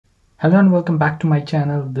Hello and welcome back to my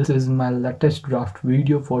channel. This is my latest draft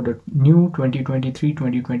video for the new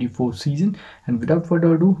 2023-2024 season, and without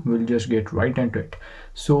further ado, we'll just get right into it.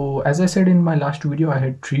 So as I said in my last video, I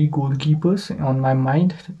had three goalkeepers on my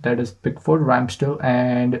mind, that is Pickford, Ramsdale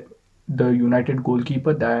and the United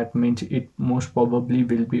goalkeeper. That means it most probably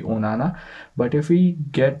will be Onana, but if we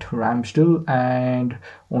get Ramsdale and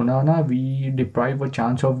Onana, we deprive a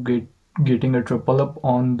chance of getting a triple up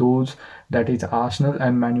on those, that is Arsenal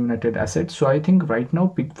and Man United assets. So I think right now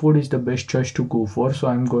Pickford is the best choice to go for, so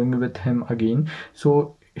I'm going with him again.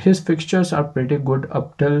 So his fixtures are pretty good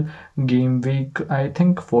up till game week I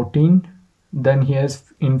think 14. Then he has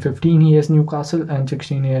in 15 he has Newcastle and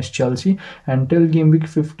 16 he has Chelsea. Until game week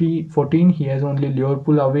 14 he has only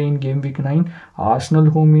Liverpool away in game week 9, Arsenal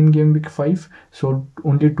home in game week 5. So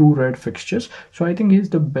only two red fixtures. So I think he's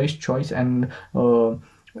the best choice, and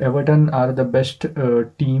Everton are the best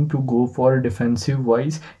team to go for defensive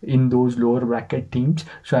wise in those lower bracket teams.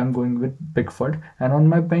 So I'm going with Pickford, and on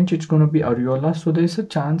my bench it's going to be Areola. So there's a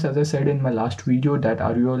chance, as I said in my last video, that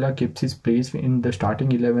Areola keeps his place in the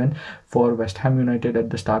starting 11 for West Ham United at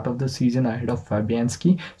the start of the season ahead of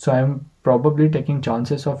Fabianski. So I'm probably taking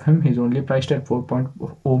chances of him. He's only priced at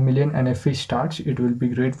 4.0 million, and if he starts it will be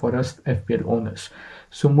great for us FPL owners.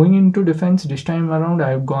 So moving into defense, this time around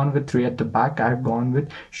I've gone with three at the back. I've gone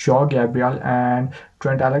with Shaw, Gabriel and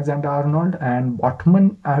Trent Alexander-Arnold, and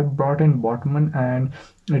Botman, I've brought in Botman, and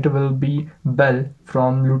it will be Bell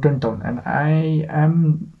from Luton Town. And I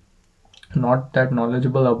am not that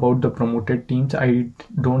knowledgeable about the promoted teams. I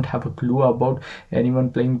don't have a clue about anyone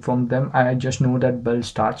playing from them. I just know that Bell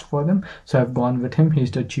starts for them, so I've gone with him. He's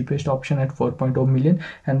the cheapest option at 4.0 million.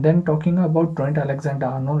 And then talking about Trent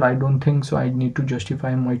Alexander-Arnold, I don't think so I need to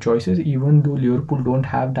justify my choices, even though Liverpool don't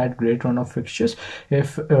have that great run of fixtures.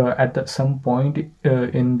 If at some point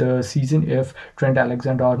in the season, if Trent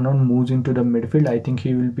Alexander-Arnold moves into the midfield, I think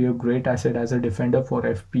he will be a great asset as a defender for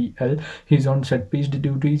FPL. He's on set piece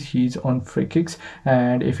duties, he's on free kicks,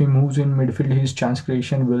 and if he moves in midfield his chance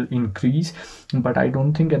creation will increase. But I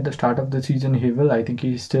don't think at the start of the season he will. I think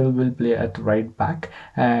he still will play at right back,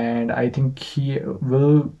 and I think he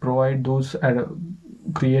will provide those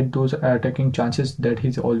create those attacking chances that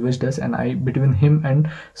he always does. And between him and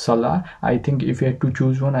Salah, I think if you had to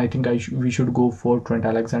choose one, I think we should go for Trent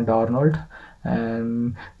Alexander-Arnold.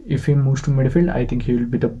 And if he moves to midfield, I think he will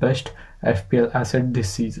be the best FPL asset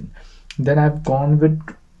this season. Then I've gone with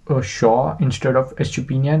Shaw instead of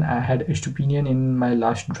Estupinian. I had Estupinian in my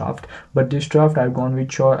last draft, but this draft I've gone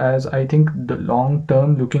with Shaw, as I think the long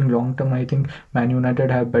term, I think Man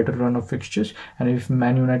United have better run of fixtures, and if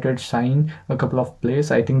Man United sign a couple of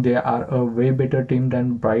players, I think they are a way better team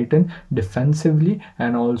than Brighton defensively.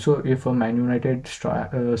 And also if a Man United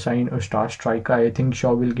sign a star striker, I think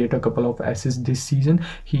Shaw will get a couple of assists this season.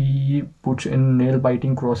 He puts in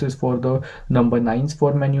nail-biting crosses for the number 9s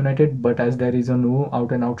for Man United, but as there is a no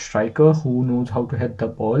out and out striker who knows how to hit the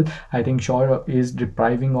ball, I think Shaw is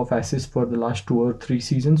depriving of assists for the last 2 or 3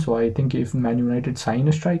 seasons. So I think if Man United sign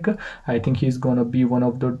a striker, I think he's gonna be one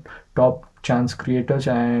of the top chance creators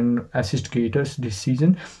and assist creators this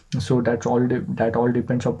season. So that all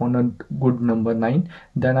depends upon a good number 9.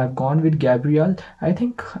 Then I've gone with Gabriel. I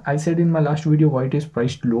think I said in my last video White is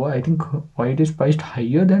priced lower. I think White is priced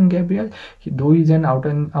higher than Gabriel, though he's an out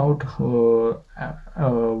and out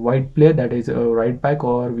wide player, that is a right back,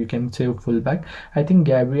 or we can say a full back. I think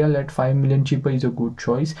Gabriel at 5 million cheaper is a good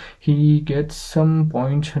choice. He gets some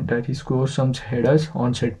points that he scores some headers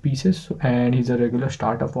on set pieces, and he's a regular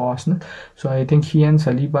starter for Arsenal. So I think he and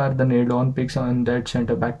Saliba are the nailed on picks on that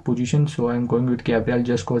centre back position. So I'm going with Gabriel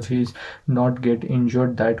just because he's not get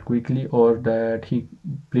injured that quickly, or that he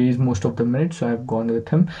plays most of the minutes. So I've gone with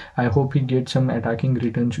him. I hope he gets some attacking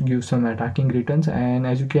returns, gives some attacking returns. And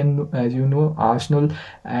as you know, Arsenal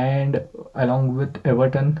and along with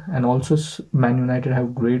Everton and also Man United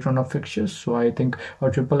have great run of fixtures. So I think a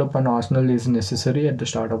triple up on Arsenal is necessary at the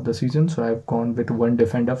start of the season. So I've gone with one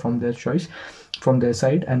defender from their choice, from their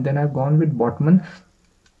side. And then I've gone with Botman.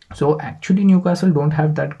 So actually Newcastle don't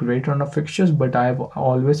have that great run of fixtures, but I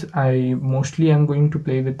mostly am going to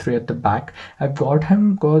play with 3 at the back. I've got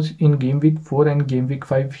him because in game week 4 and game week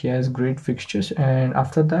 5 he has great fixtures, and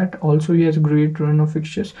after that also he has a great run of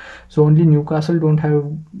fixtures. So only Newcastle don't have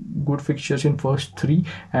good fixtures in first 3,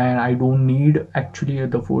 and I don't need actually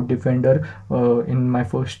the 4th defender in my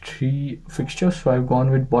first 3 fixtures. So I've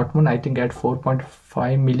gone with Botman. I think at 4.5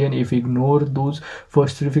 5 million. If you ignore those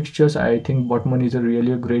first 3 fixtures, I think Botman is a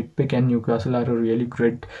really great pick, and Newcastle are a really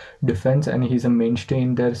great defense, and he's a mainstay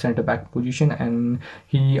in their center back position, and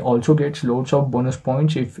he also gets loads of bonus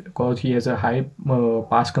points because he has a high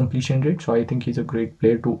pass completion rate. So I think he's a great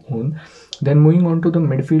player to own. Then moving on to the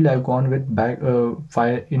midfield, I've gone with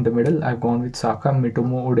fire in the middle. I've gone with Saka,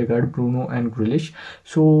 Mitomo, Odegaard, Bruno and Grealish.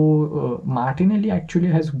 So Martinelli actually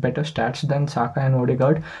has better stats than Saka and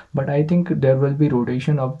Odegaard, but I think there will be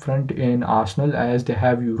rotation up front in Arsenal as they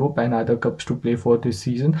have Europe and other cups to play for this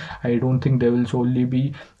season. I don't think they will solely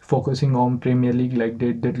be focusing on Premier League like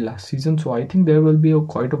they did last season. So I think there will be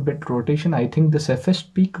quite a bit rotation. I think the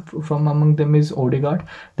safest pick from among them is Odegaard,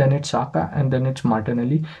 then it's Saka, and then it's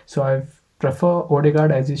Martinelli. So I prefer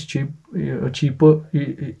Odegaard as he's cheaper.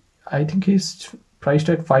 I think he's priced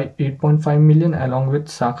at 8.5 million along with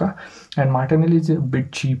Saka, and Martinelli is a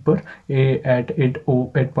bit cheaper at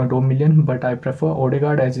 8.0 million, but I prefer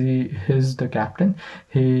Odegaard as he is the captain.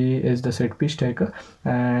 He is the set piece taker,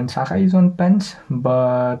 and Saka is on pens,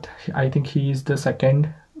 but I think he is the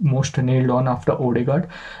second most nailed on after Odegaard.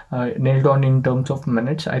 Nailed on in terms of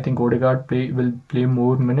minutes. I think Odegaard will play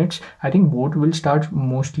more minutes. I think both will start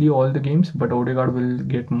mostly all the games, but Odegaard will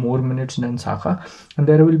get more minutes than Saka, and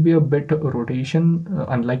there will be a bit rotation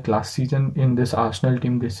unlike last season in this Arsenal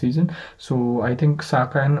team this season. So I think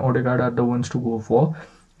Saka and Odegaard are the ones to go for.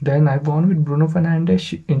 Then I've gone with Bruno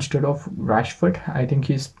Fernandes instead of Rashford. I think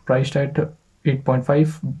he's priced at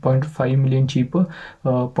 0.5 million cheaper,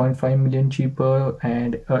 0.5 million cheaper,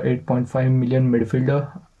 and 8.5 million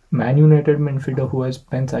midfielder, Man United midfielder who has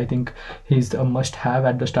pens. I think he's a must-have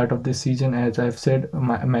at the start of this season. As I've said,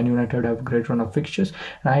 Man United have great run of fixtures,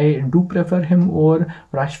 and I do prefer him over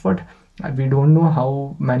Rashford. We don't know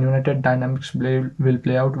how Man United dynamics will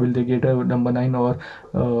play out. Will they get a number 9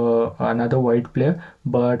 or another wide player?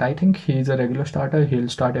 But I think he's a regular starter. He'll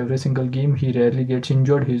start every single game. He rarely gets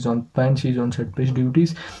injured. He's on pens. He's on set piece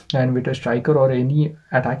duties. And with a striker or any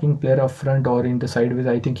attacking player up front or in the sideways,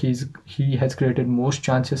 I think he has created most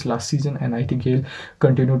chances last season, and I think he'll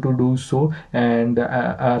continue to do so. And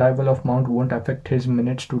arrival of Mount won't affect his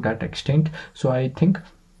minutes to that extent. So I think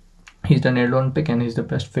he's the nailed on pick, and he's the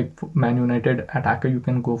best pick Man United attacker you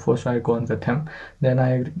can go for. So I've gone with him. Then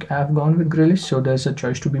I have gone with Grealish. So there's a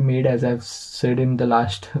choice to be made, as I've said in the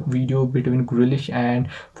last video, between Grealish and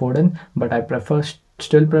Foden, but I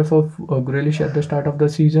still prefer Grealish at the start of the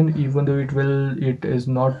season, even though it is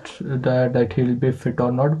not that he'll be fit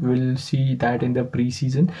or not. We'll see that in the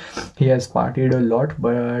preseason. He has partied a lot,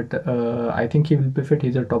 but I think he will be fit.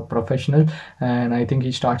 He's a top professional, and I think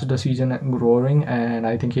he starts the season roaring, and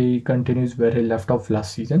I think he continues where he left off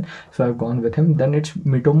last season. So I've gone with him. Then it's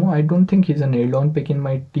Mitomo. I don't think he's a nailed on pick in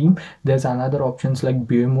my team. There's another options like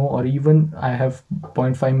BMO, or even I have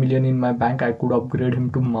 0.5 million in my bank. I could upgrade him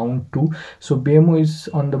to Mount too. So BMO is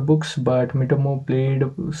on the books, but Mitomo played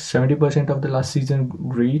 70% of the last season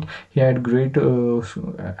great. He had great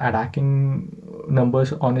attacking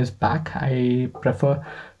numbers on his back. I prefer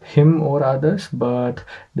him or others, but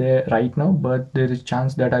right now there is a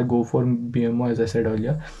chance that I go for BMO, as I said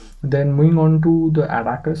earlier. Then moving on to the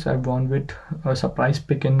attackers, I've gone with a surprise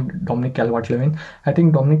pick in Dominic Calvert-Lewin. I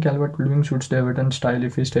think Dominic Calvert-Lewin suits the Everton style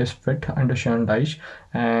if he stays fit under Sean Dyche,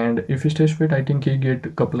 and if he stays fit, I think he'll get a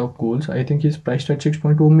couple of goals. I think he's priced at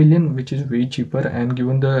 6.2 million, which is way cheaper, and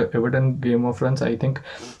given the Everton game of runs, I think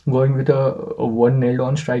going with a one nailed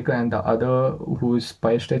on striker and the other who is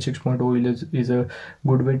priced at 6.0 is a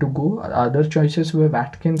good way to go. Other choices were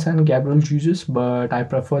Watkins and Gabriel Jesus, but I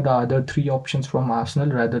prefer the other 3 options from Arsenal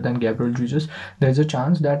rather than Gabriel Jesus. There's a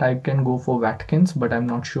chance that I can go for Watkins, but I'm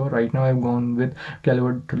not sure. Right now I've gone with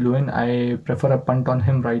Calvert-Lewin. I prefer a punt on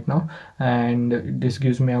him right now, and this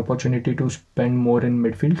gives me an opportunity to spend more in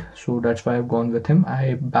midfield, so that's why I've gone with him.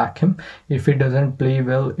 I back him. If he doesn't play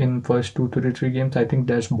well in first 2 to 3 games, I think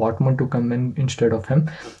there's Botman to come in instead of him.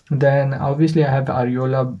 Then obviously I have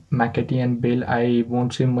Areola, McAtee and Bale. I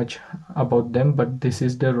won't say much about them, but this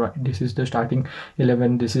is the starting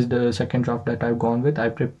 11. This is the second draft that I've gone with. I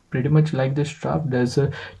pretty much like this draft. There's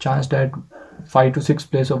a chance that 5 to 6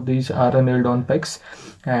 players of these are nailed on picks,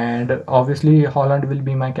 and obviously Holland will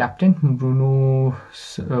be my captain, Bruno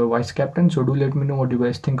vice captain. So do let me know what you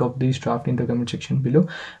guys think of these draft in the comment section below,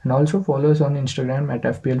 and also follow us on Instagram at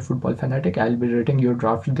FPL Football Fanatic. I'll be rating your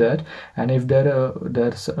drafts there, and if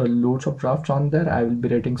there's loads of drafts on there, I will be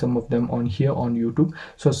rating some of them on here on YouTube.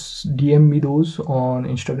 So DM me those on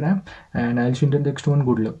Instagram, and I'll see you in the next one.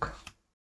 Good luck.